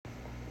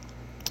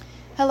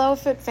Hello,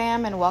 Fit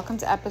Fam, and welcome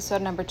to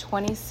episode number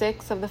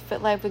 26 of the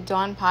Fit Life with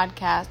Dawn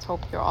podcast. Hope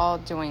you're all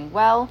doing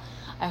well.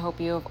 I hope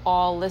you have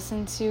all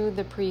listened to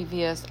the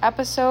previous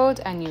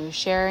episode and you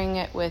sharing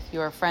it with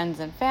your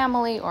friends and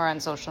family or on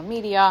social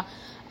media,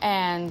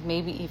 and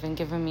maybe even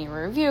giving me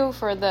a review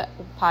for the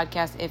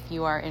podcast if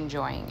you are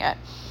enjoying it.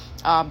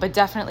 But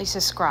definitely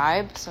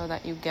subscribe so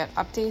that you get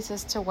updates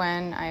as to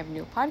when I have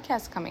new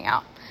podcasts coming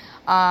out.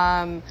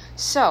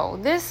 So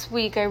this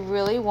week I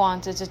really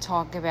wanted to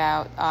talk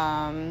about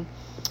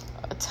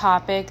a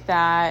topic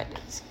that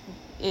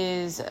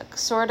is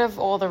sort of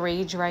all the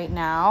rage right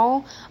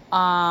now,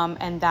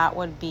 and that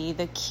would be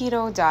the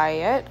keto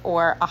diet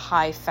or a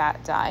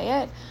high-fat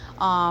diet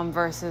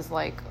versus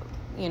a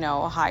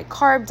high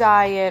carb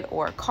diet,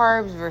 or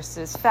carbs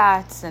versus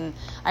fats. And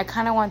I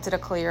kind of wanted to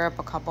clear up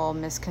a couple of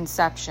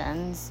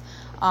misconceptions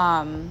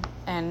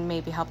and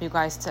maybe help you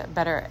guys to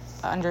better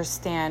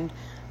understand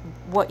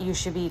what you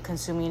should be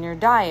consuming in your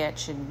diet.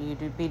 Should you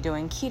be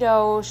doing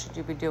keto? Should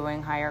you be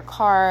doing higher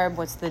carb?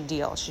 What's the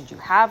deal? Should you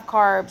have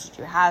carbs? Should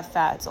you have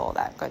fats? All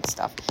that good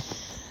stuff.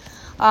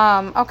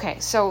 Okay,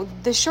 so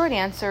the short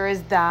answer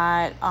is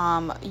that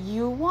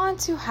you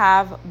want to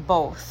have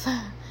both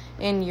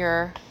in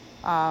your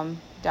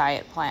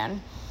diet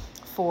plan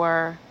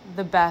for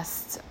the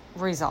best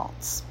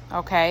results,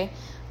 okay?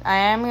 I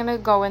am going to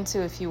go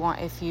into if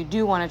you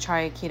do want to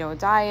try a keto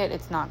diet,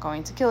 it's not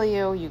going to kill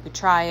you. You could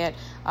try it.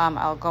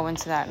 I'll go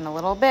into that in a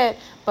little bit,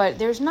 but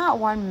there's not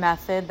one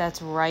method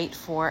that's right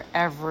for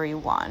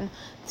everyone.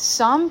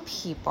 Some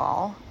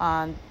people,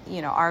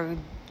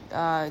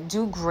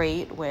 do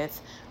great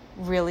with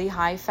really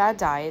high fat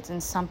diets,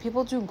 and some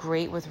people do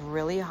great with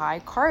really high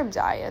carb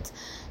diets.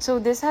 So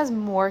this has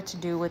more to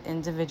do with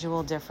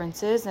individual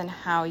differences and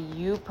how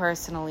you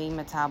personally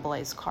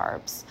metabolize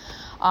carbs.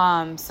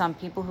 Some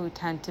people who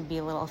tend to be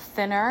a little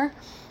thinner,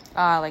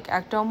 like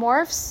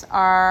ectomorphs,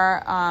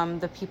 are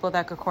the people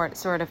that could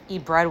sort of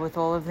eat bread with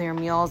all of their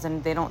meals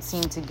and they don't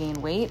seem to gain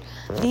weight.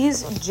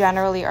 These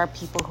generally are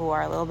people who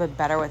are a little bit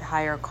better with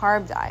higher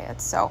carb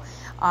diets. So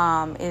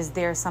is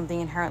there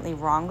something inherently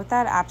wrong with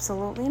that?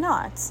 Absolutely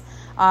not.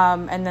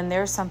 And then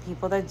there's some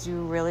people that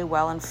do really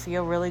well and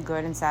feel really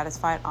good and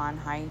satisfied on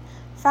high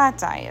fat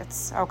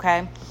diets,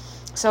 okay?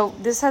 So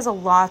this has a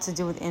lot to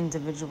do with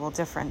individual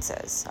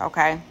differences,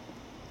 okay?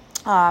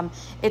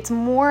 It's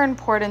more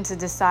important to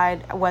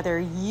decide whether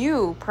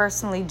you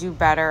personally do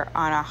better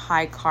on a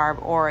high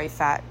carb or a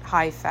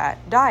high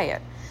fat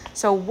diet.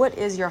 So what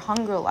is your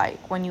hunger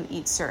like when you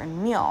eat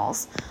certain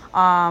meals?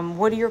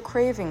 What are your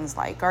cravings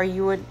like? Are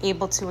you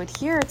able to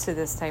adhere to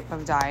this type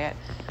of diet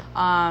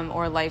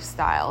or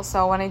lifestyle?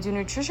 So when I do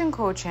nutrition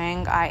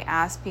coaching, I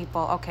ask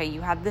people, okay,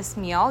 you had this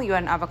meal, you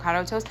had an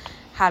avocado toast.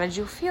 How did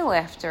you feel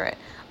after it?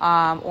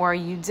 Or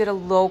you did a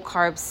low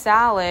carb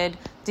salad.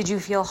 Did you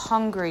feel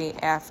hungry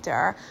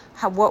after?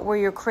 What were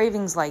your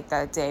cravings like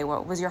that day?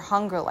 What was your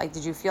hunger like?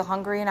 Did you feel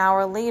hungry an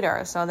hour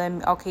later? So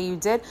then, okay, you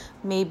did.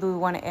 Maybe we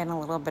want to add a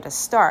little bit of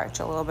starch,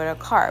 a little bit of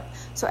carb.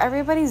 So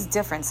everybody's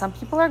different. Some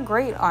people are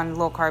great on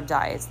low carb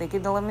diets. They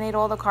can eliminate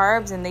all the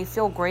carbs and they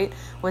feel great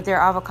with their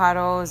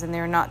avocados and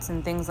their nuts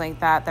and things like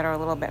that are a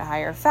little bit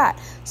higher fat.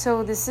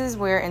 So this is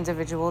where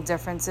individual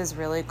differences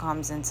really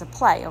comes into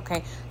play,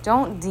 okay?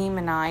 Don't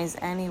demonize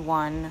any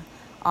one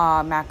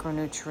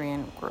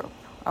macronutrient group.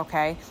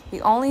 Okay,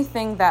 the only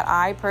thing that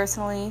I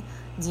personally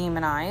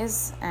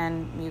demonize,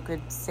 and you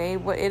could say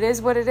what it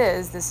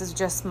is, this is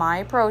just my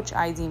approach,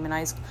 I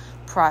demonize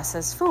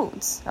processed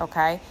foods,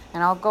 okay?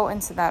 And I'll go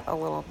into that a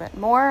little bit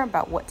more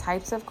about what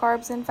types of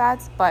carbs and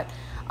fats, but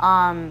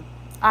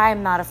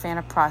I'm not a fan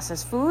of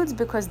processed foods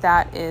because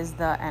that is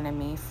the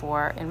enemy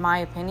in my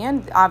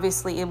opinion.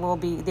 Obviously,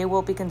 they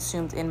will be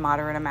consumed in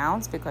moderate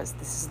amounts because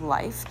this is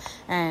life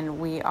and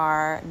we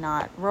are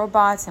not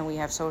robots and we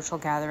have social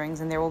gatherings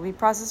and there will be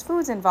processed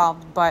foods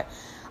involved. But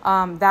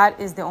that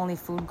is the only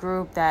food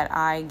group that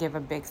I give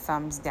a big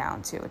thumbs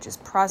down to, which is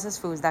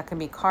processed foods. That can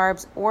be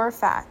carbs or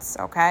fats,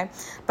 okay?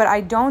 But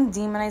I don't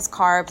demonize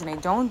carbs and I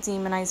don't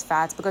demonize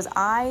fats because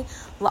I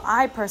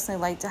personally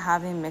like to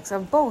have a mix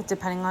of both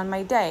depending on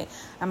my day.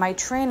 Am I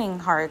training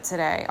hard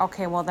today?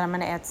 Okay, well then I'm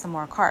going to add some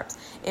more carbs.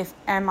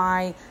 Am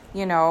I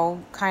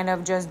kind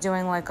of just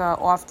doing like a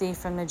off day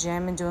from the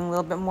gym and doing a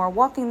little bit more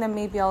walking, then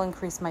maybe I'll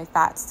increase my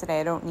fats today.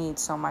 I don't need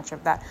so much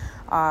of that,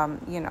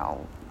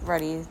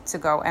 ready to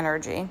go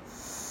energy.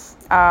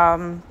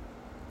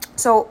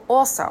 So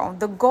also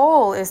the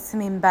goal is to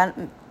be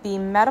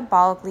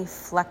metabolically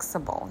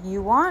flexible.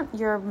 You want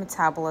your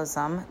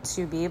metabolism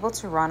to be able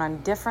to run on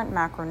different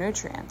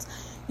macronutrients.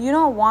 You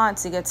don't want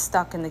to get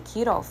stuck in the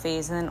keto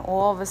phase and then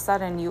all of a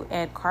sudden you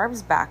add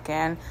carbs back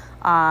in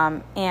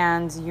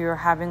and you're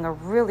having a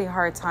really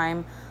hard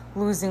time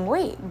losing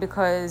weight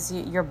because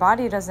your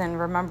body doesn't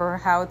remember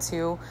how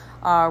to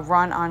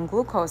run on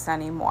glucose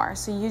anymore.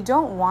 So you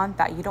don't want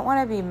that. You don't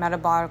want to be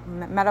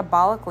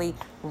metabolically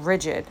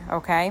rigid,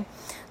 okay?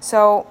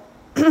 So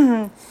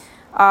an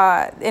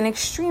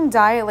extreme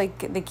diet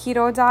like the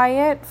keto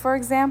diet, for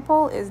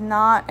example, is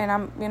not, and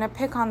I'm going to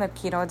pick on the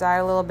keto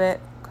diet a little bit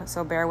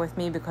so bear with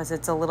me because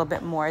it's a little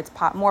bit more, it's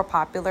more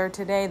popular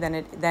today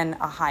than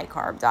a high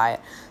carb diet.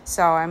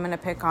 So I'm going to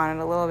pick on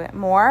it a little bit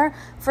more.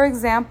 For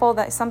example,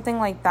 that something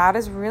like that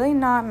is really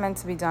not meant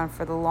to be done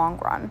for the long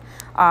run.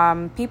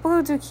 People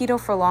who do keto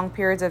for long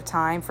periods of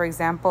time, for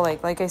example,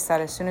 like I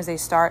said, as soon as they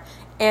start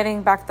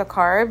adding back the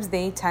carbs,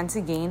 they tend to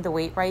gain the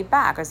weight right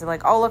back. Because they're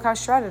like, oh, look how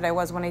shredded I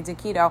was when I did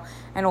keto.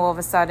 And all of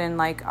a sudden,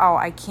 like, oh,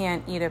 I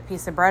can't eat a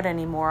piece of bread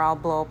anymore. I'll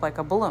blow up like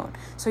a balloon.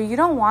 So you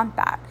don't want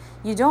that.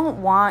 You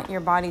don't want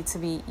your body to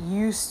be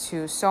used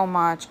to so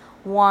much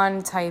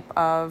one type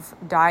of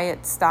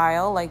diet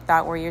style like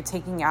that where you're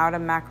taking out a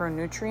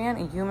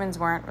macronutrient. Humans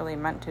weren't really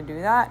meant to do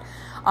that.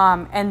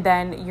 And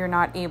then you're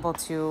not able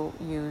to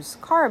use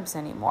carbs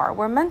anymore.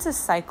 We're meant to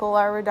cycle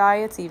our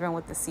diets even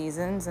with the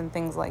seasons and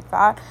things like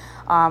that.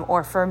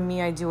 Or for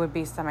me, I do it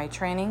based on my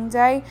training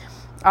day.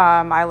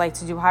 I like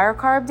to do higher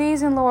carb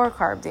days and lower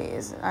carb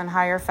days and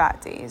higher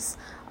fat days.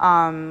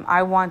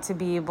 I want to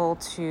be able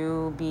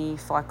to be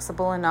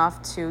flexible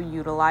enough to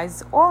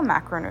utilize all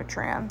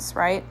macronutrients,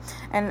 right?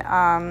 And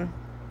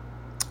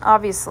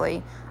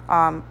obviously,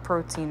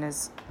 protein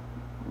is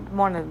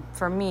one of,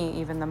 for me,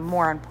 even the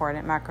more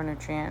important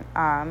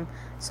macronutrient.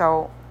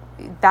 So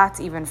that's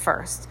even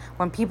first.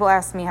 When people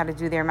ask me how to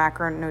do their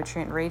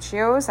macronutrient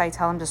ratios, I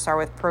tell them to start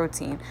with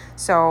protein.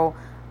 So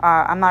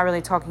I'm not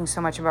really talking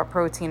so much about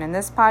protein in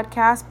this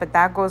podcast, but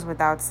that goes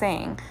without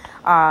saying.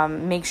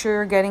 Make sure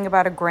you're getting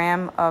about 1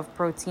 gram of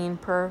protein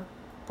per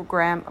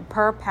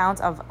pound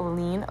of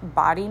lean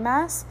body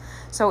mass.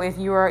 So if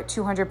you are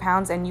 200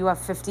 pounds and you have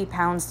 50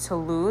 pounds to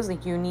lose,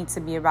 like you need to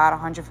be about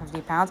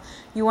 150 pounds,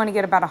 you want to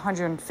get about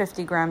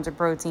 150 grams of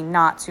protein,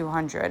 not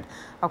 200.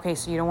 Okay,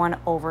 so you don't want to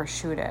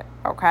overshoot it,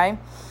 okay?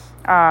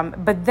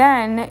 But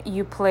then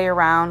you play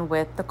around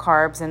with the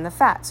carbs and the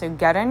fat. So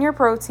get in your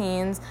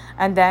proteins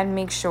and then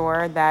make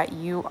sure that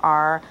you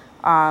are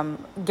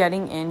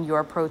getting in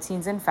your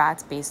proteins and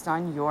fats based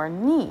on your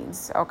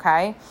needs,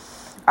 okay?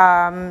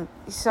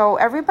 So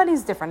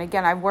everybody's different.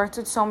 Again, I've worked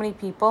with so many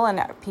people and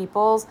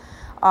people's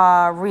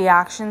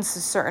reactions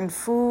to certain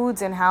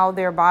foods and how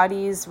their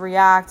bodies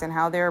react and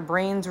how their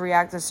brains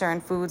react to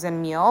certain foods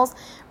and meals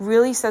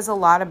really says a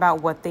lot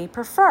about what they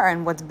prefer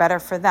and what's better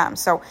for them.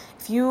 So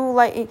if you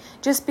like,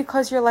 just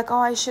because you're like, oh,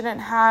 I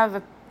shouldn't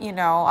have,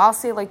 I'll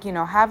say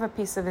have a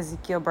piece of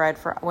Ezekiel bread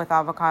with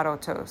avocado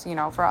toast,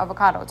 for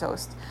avocado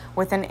toast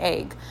with an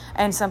egg.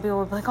 And some people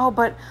would be like, oh,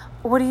 but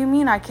what do you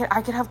mean? I could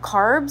have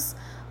carbs?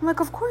 I'm like,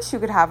 of course you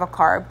could have a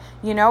carb.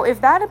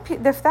 If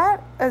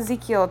that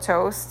Ezekiel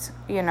toast,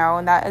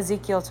 and that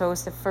Ezekiel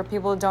toast, if for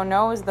people who don't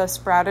know, is the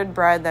sprouted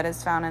bread that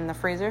is found in the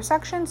freezer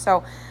section.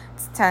 So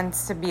it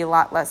tends to be a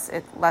lot less,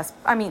 it's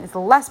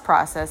less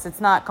processed. It's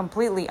not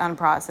completely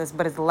unprocessed,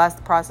 but it's less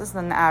processed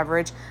than the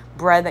average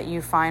bread that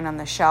you find on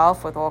the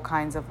shelf with all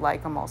kinds of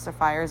like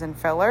emulsifiers and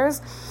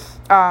fillers.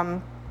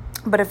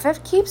 But if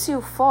it keeps you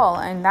full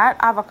and that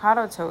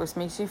avocado toast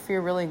makes you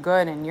feel really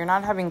good and you're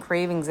not having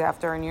cravings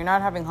after and you're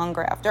not having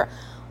hunger after,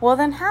 well,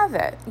 then have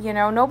it.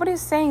 Nobody's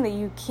saying that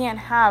you can't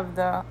have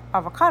the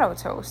avocado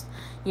toast.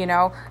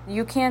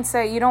 You can't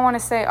say, you don't want to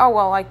say, oh,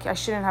 well, I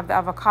shouldn't have the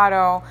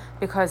avocado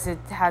because it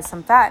has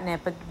some fat in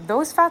it. But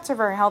those fats are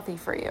very healthy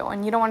for you.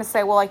 And you don't want to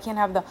say, well, I can't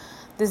have the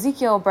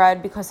Ezekiel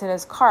bread because it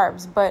has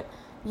carbs. But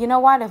you know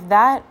what? If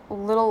that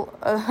little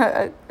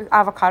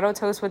avocado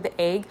toast with the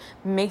egg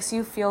makes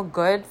you feel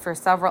good for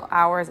several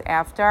hours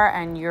after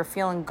and you're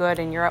feeling good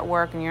and you're at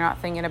work and you're not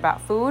thinking about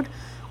food,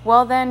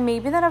 well, then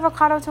maybe that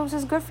avocado toast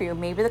is good for you.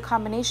 Maybe the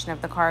combination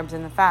of the carbs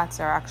and the fats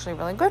are actually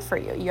really good for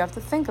you. You have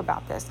to think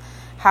about this,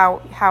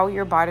 how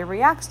your body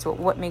reacts to it,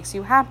 what makes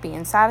you happy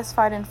and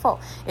satisfied and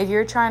full. If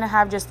you're trying to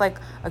have just like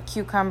a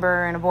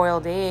cucumber and a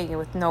boiled egg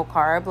with no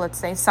carb, let's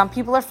say, some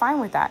people are fine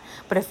with that.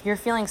 But if you're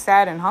feeling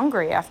sad and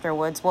hungry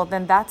afterwards, well,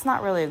 then that's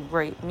not really a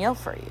great meal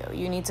for you.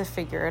 You need to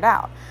figure it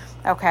out,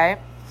 okay?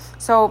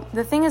 So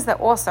the thing is that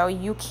also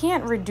you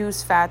can't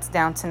reduce fats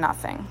down to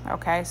nothing,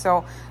 okay?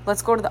 So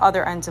let's go to the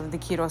other ends of the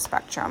keto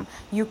spectrum.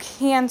 You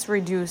can't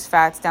reduce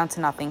fats down to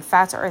nothing.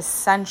 Fats are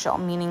essential,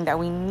 meaning that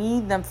we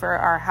need them for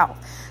our health.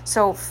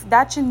 So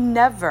that should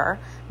never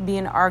be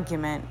an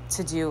argument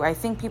to do. I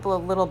think people are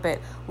a little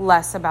bit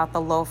less about the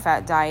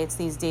low-fat diets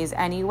these days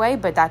anyway,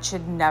 but that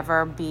should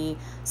never be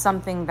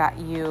something that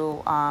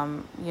you,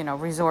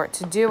 resort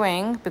to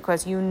doing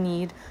because you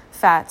need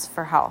fats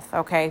for health,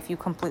 okay? If you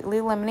completely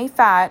eliminate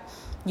fat,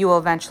 you will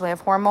eventually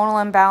have hormonal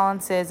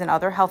imbalances and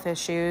other health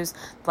issues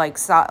like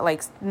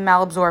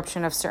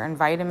malabsorption of certain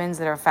vitamins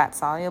that are fat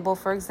soluble,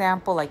 for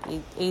example, like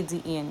A,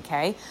 D, E, and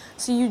K.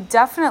 So you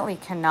definitely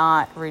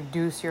cannot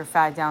reduce your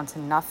fat down to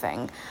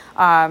nothing.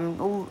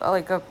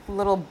 Like a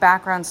little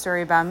background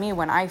story about me,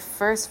 when I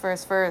first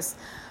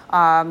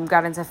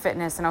got into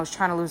fitness and I was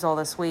trying to lose all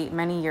this weight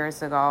many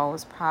years ago. It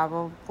was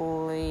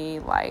probably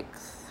like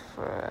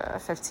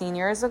 15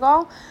 years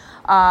ago.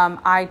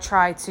 I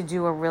tried to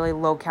do a really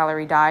low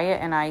calorie diet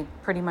and I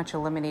pretty much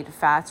eliminated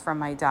fats from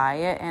my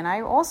diet. And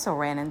I also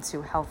ran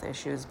into health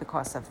issues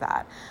because of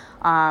that.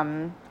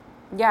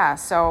 Yeah,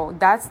 so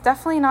that's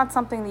definitely not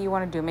something that you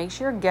want to do. Make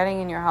sure you're getting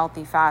in your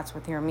healthy fats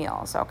with your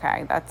meals,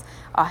 okay? That's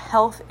a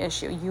health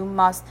issue. You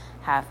must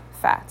have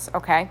fats,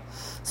 okay?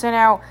 So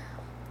now,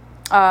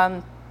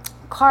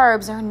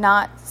 carbs are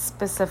not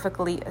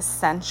specifically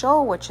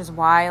essential, which is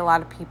why a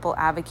lot of people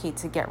advocate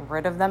to get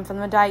rid of them from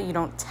the diet. You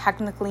don't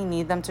technically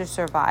need them to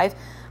survive.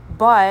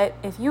 But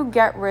if you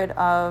get rid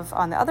of,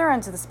 on the other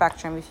end of the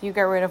spectrum, if you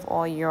get rid of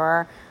all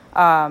your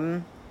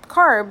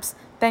carbs,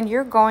 then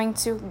you're going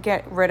to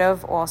get rid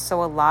of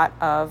also a lot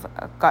of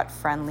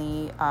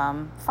gut-friendly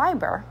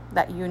fiber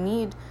that you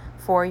need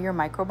for your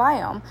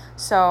microbiome.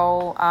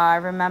 So I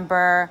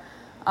remember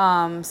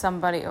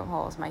somebody, it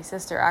was my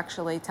sister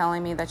actually,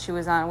 telling me that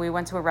we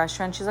went to a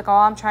restaurant. She's like, oh,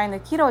 I'm trying the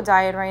keto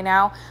diet right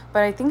now,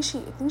 but I think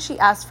she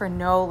asked for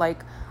no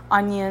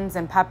onions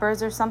and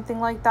peppers or something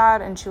like that,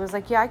 and she was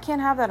like, yeah, I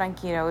can't have that on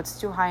keto, it's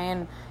too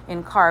high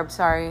in carbs.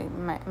 Sorry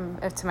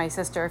to my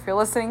sister, if you're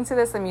listening to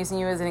this, I'm using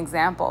you as an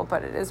example,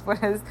 but it is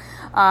what it is.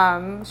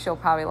 She'll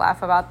probably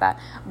laugh about that,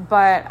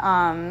 but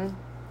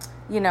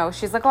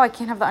she's like, oh, I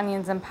can't have the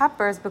onions and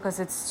peppers because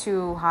it's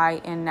too high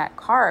in net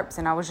carbs.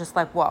 And I was just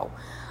like, whoa.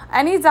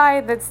 Any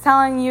diet that's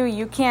telling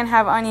you can't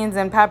have onions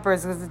and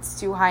peppers because it's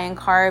too high in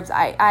carbs,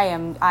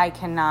 I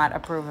cannot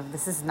approve of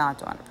this. This is not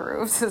Dawn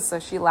approved. So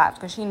she laughed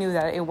because she knew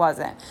that it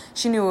wasn't.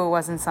 She knew it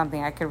wasn't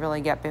something I could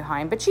really get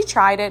behind. But she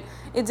tried it.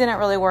 It didn't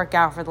really work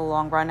out for the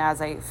long run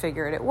as I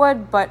figured it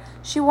would. But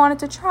she wanted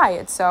to try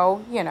it.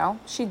 So,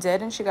 she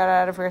did, and she got it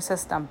out of her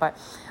system. But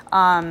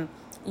doing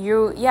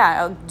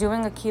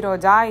a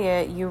keto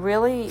diet,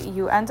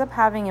 you end up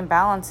having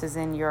imbalances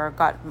in your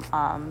gut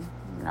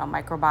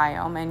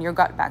microbiome and your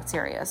gut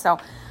bacteria. So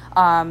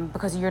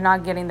because you're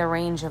not getting the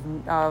range of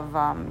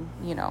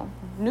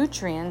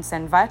nutrients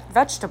and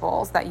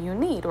vegetables that you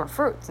need, or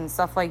fruits and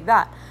stuff like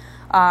that.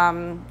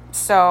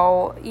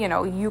 So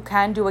you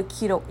can do a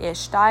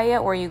keto-ish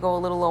diet where you go a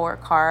little lower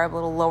carb, a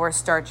little lower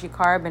starchy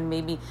carb, and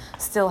maybe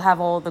still have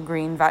all the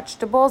green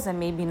vegetables, and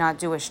maybe not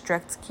do a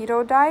strict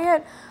keto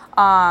diet.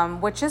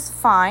 Which is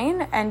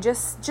fine, and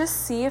just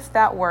see if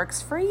that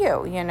works for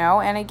you,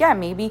 and again,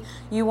 maybe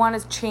you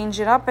want to change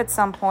it up at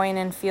some point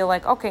and feel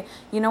like, okay,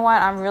 you know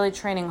what, I'm really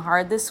training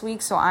hard this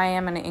week, so I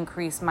am going to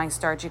increase my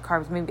starchy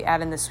carbs, maybe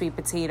add in the sweet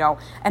potato,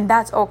 and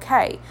that's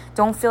okay.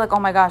 Don't feel like, oh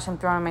my gosh, I'm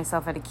throwing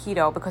myself at a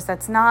keto, because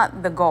that's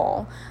not the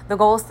goal. The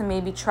goal is to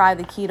maybe try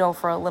the keto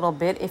for a little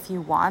bit if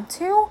you want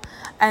to,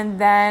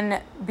 and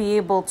then be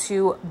able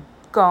to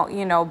go,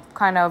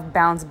 kind of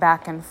bounce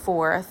back and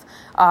forth,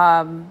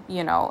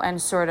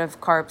 and sort of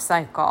carb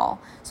cycle.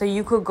 So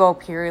you could go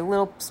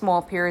little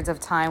small periods of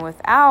time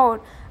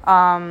without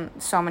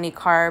so many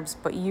carbs,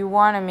 but you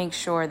want to make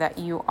sure that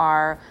you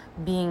are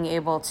being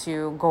able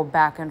to go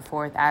back and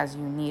forth as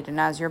you need and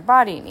as your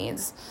body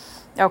needs.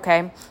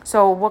 Okay,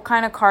 so what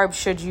kind of carbs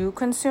should you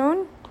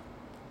consume?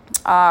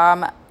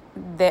 That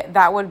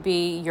would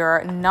be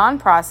your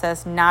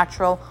non-processed,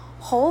 natural,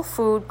 whole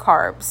food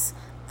carbs.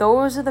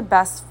 Those are the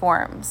best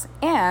forms.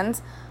 And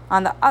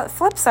on the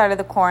flip side of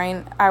the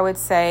coin, I would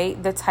say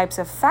the types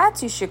of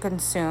fats you should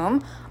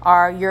consume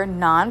are your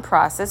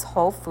non-processed,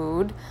 whole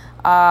food,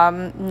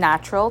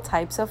 natural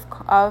types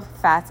of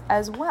fats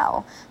as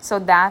well. So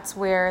that's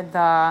where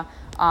the,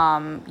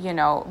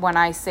 when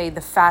I say the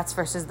fats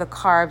versus the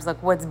carbs,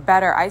 like what's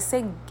better, I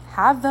say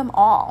have them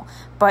all,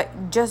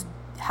 but just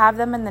have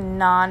them in the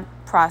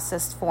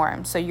non-processed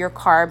form. So your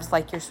carbs,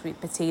 like your sweet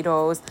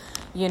potatoes,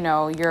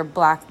 your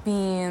black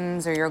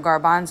beans or your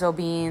garbanzo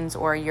beans,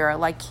 or your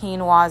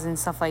quinoas and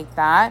stuff like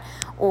that,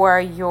 or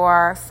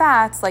your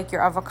fats like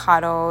your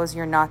avocados,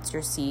 your nuts,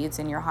 your seeds,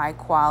 and your high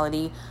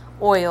quality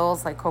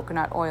oils like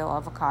coconut oil,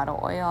 avocado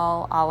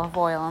oil, olive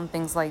oil, and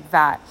things like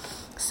that.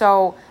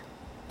 So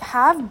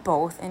have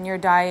both in your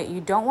diet. You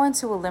don't want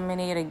to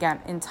eliminate, again,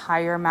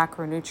 entire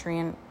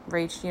macronutrient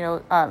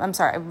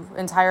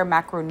entire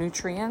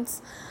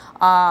macronutrients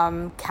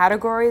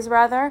categories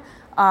rather.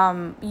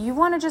 You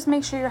want to just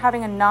make sure you're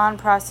having a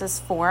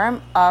non-processed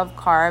form of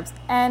carbs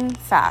and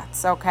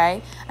fats,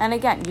 okay? And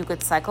again, you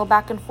could cycle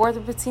back and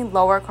forth between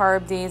lower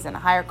carb days and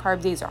higher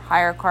carb days, or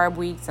higher carb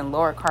weeks and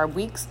lower carb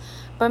weeks.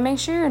 But make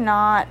sure you're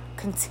not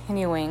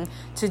continuing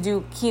to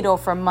do keto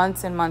for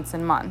months and months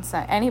and months.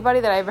 Anybody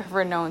that I've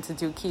ever known to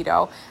do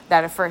keto,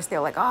 that at first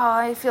they're like, oh,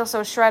 I feel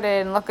so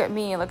shredded, and look at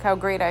me, look how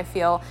great I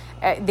feel.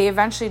 They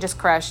eventually just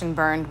crashed and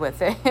burned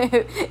with it.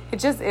 It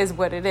just is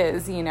what it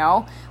is,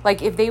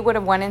 Like if they would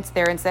have went into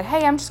there and said,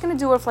 hey, I'm just going to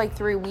do it for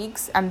 3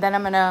 weeks, and then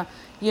I'm going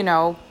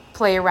to,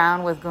 play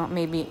around with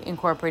maybe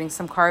incorporating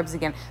some carbs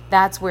again,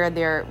 that's where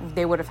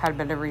they would have had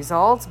better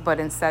results. But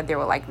instead they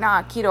were like,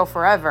 nah, keto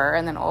forever.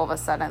 And then all of a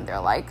sudden they're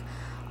like,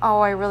 oh,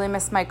 I really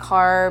miss my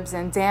carbs,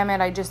 and damn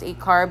it, I just ate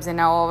carbs, and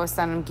now all of a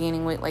sudden I'm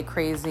gaining weight like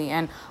crazy.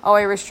 And oh,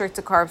 I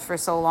restricted carbs for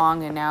so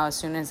long, and now as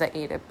soon as I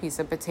ate a piece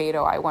of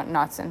potato, I went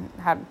nuts and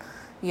had,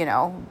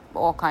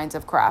 all kinds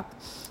of crap.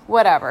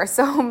 Whatever.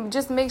 So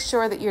just make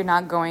sure that you're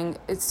not going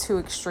it's too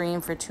extreme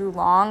for too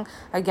long.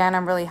 Again,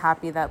 I'm really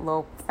happy that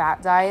low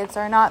fat diets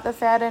are not the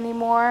fad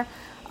anymore.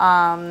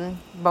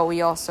 But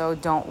we also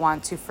don't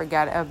want to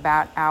forget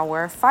about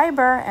our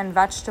fiber and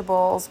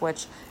vegetables,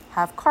 which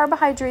have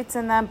carbohydrates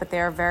in them, but they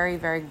are very,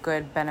 very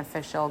good,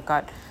 beneficial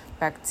gut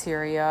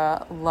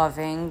bacteria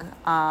loving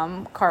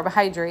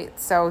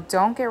carbohydrates. So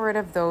don't get rid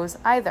of those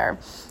either.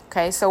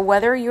 Okay, so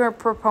whether you're a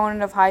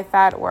proponent of high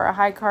fat or a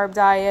high carb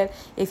diet,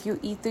 if you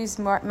eat these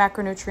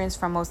macronutrients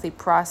from mostly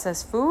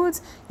processed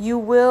foods, you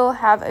will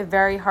have a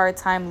very hard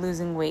time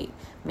losing weight,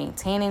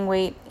 maintaining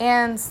weight,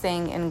 and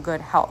staying in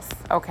good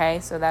health. Okay,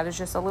 so that is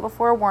just a little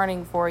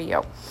forewarning for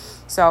you.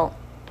 So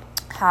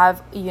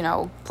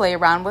play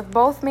around with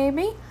both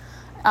maybe.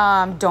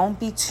 Don't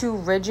be too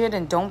rigid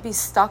and don't be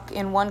stuck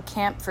in one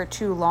camp for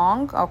too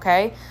long,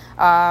 okay?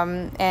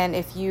 And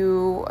if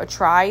you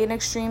try an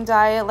extreme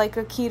diet like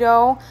a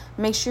keto,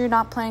 make sure you're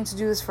not planning to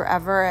do this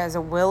forever, as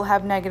it will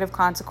have negative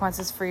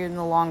consequences for you in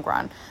the long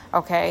run,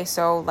 okay?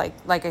 So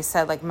like I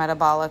said, like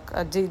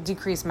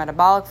decreased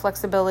metabolic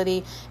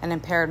flexibility and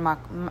impaired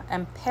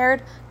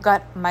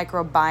gut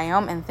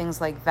microbiome and things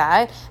like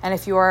that. And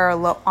if you are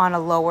on a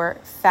lower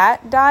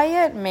fat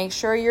diet, make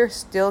sure you're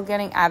still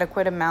getting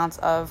adequate amounts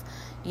of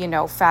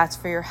fats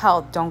for your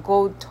health. Don't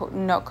go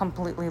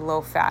completely low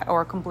fat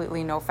or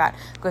completely no fat,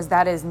 because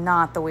that is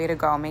not the way to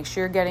go. Make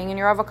sure you're getting in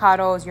your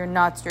avocados, your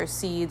nuts, your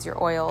seeds,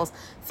 your oils,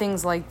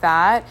 things like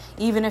that.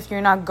 Even if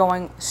you're not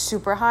going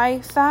super high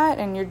fat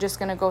and you're just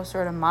going to go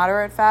sort of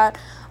moderate fat,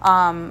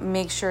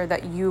 make sure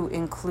that you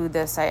include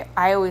this.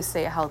 I always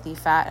say a healthy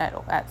fat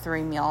at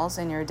 3 meals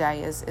in your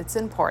day it's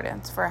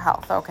important for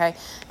health, okay?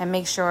 And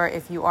make sure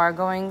if you are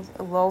going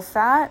low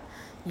fat,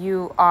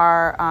 you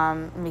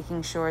are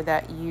making sure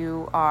that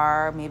you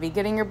are maybe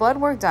getting your blood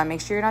work done.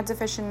 Make sure you're not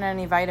deficient in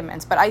any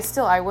vitamins. But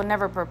I would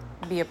never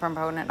be a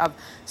proponent of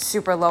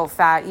super low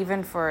fat,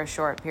 even for a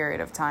short period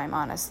of time,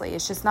 honestly.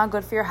 It's just not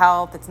good for your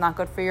health. It's not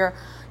good for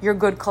your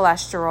good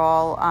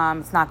cholesterol.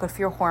 It's not good for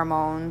your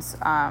hormones,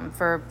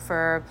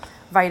 for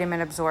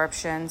vitamin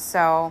absorption.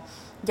 So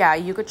yeah,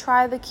 you could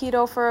try the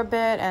keto for a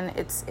bit, and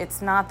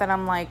it's not that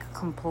I'm like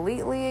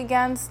completely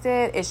against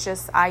it. It's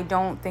just I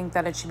don't think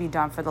that it should be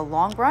done for the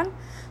long run.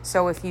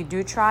 So if you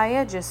do try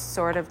it, just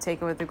sort of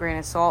take it with a grain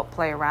of salt,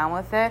 play around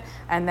with it,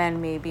 and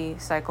then maybe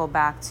cycle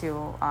back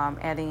to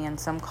adding in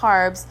some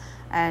carbs.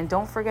 And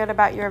don't forget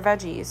about your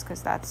veggies,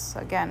 because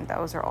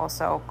those are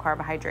also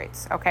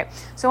carbohydrates. Okay,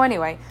 so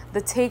anyway,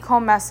 the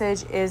take-home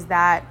message is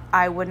that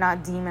I would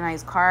not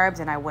demonize carbs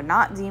and I would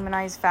not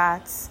demonize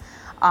fats.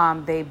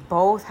 They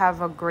both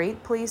have a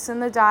great place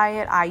in the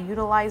diet. I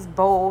utilize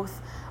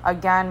both.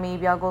 Again,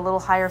 maybe I'll go a little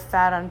higher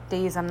fat on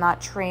days I'm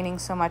not training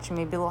so much,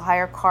 maybe a little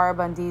higher carb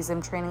on days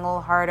I'm training a little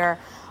harder.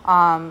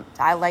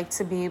 I like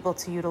to be able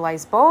to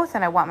utilize both,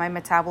 and I want my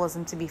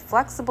metabolism to be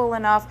flexible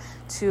enough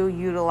to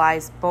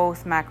utilize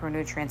both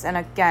macronutrients. And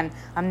again,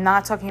 I'm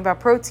not talking about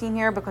protein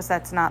here because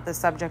that's not the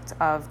subject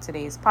of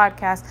today's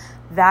podcast.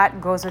 That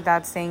goes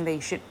without saying that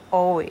you should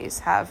always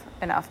have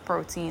enough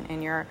protein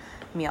in your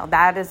meal.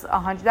 That is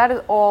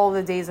all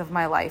the days of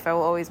my life. I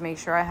will always make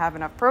sure I have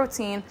enough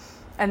protein,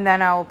 and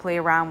then I will play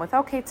around with,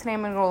 okay, today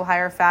I'm going to go a little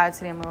higher fat,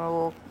 today I'm going to go a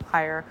little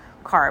higher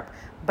carb.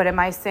 But am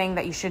I saying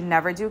that you should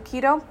never do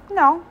keto?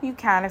 No, you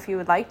can if you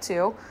would like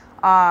to.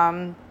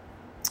 Again,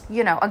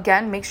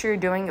 make sure you're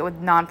doing it with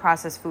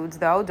non-processed foods,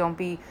 though. Don't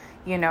be,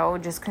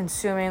 just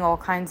consuming all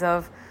kinds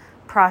of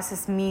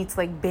processed meats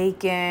like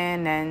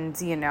bacon and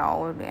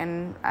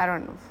I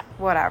don't know,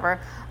 whatever.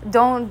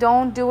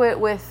 Don't do it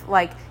with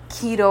like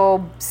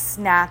keto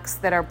snacks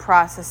that are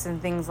processed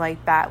and things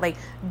like that. Like,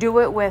 do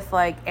it with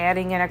like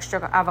adding an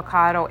extra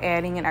avocado,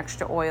 adding in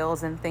extra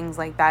oils and things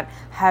like that,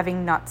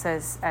 having nuts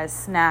as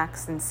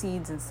snacks and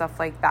seeds and stuff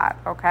like that,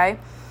 okay?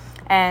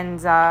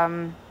 And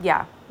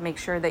make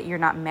sure that you're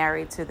not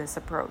married to this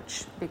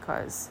approach,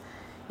 because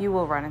you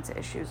will run into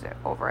issues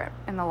over it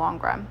in the long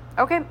run.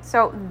 Okay,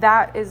 so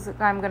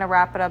I'm going to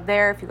wrap it up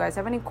there. If you guys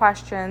have any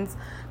questions,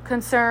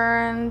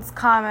 concerns,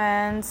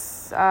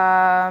 comments,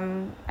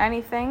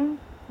 anything,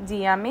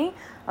 DM me.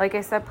 Like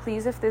I said,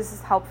 please, if this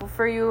is helpful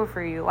for you, if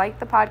you like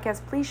the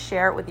podcast, please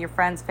share it with your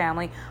friends,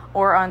 family,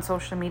 or on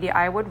social media.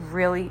 I would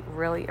really,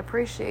 really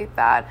appreciate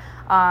that.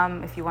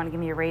 If you want to give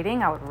me a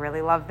rating, I would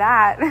really love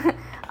that.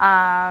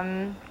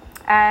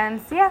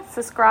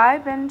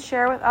 Subscribe and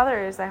share with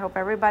others. I hope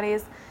everybody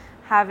is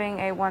having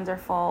a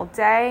wonderful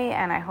day,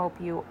 and I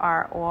hope you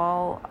are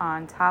all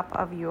on top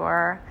of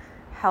your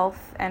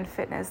health and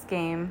fitness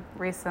game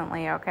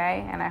recently,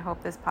 okay? And I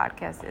hope this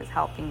podcast is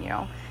helping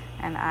you,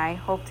 and I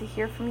hope to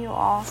hear from you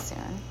all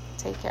soon.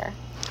 Take care.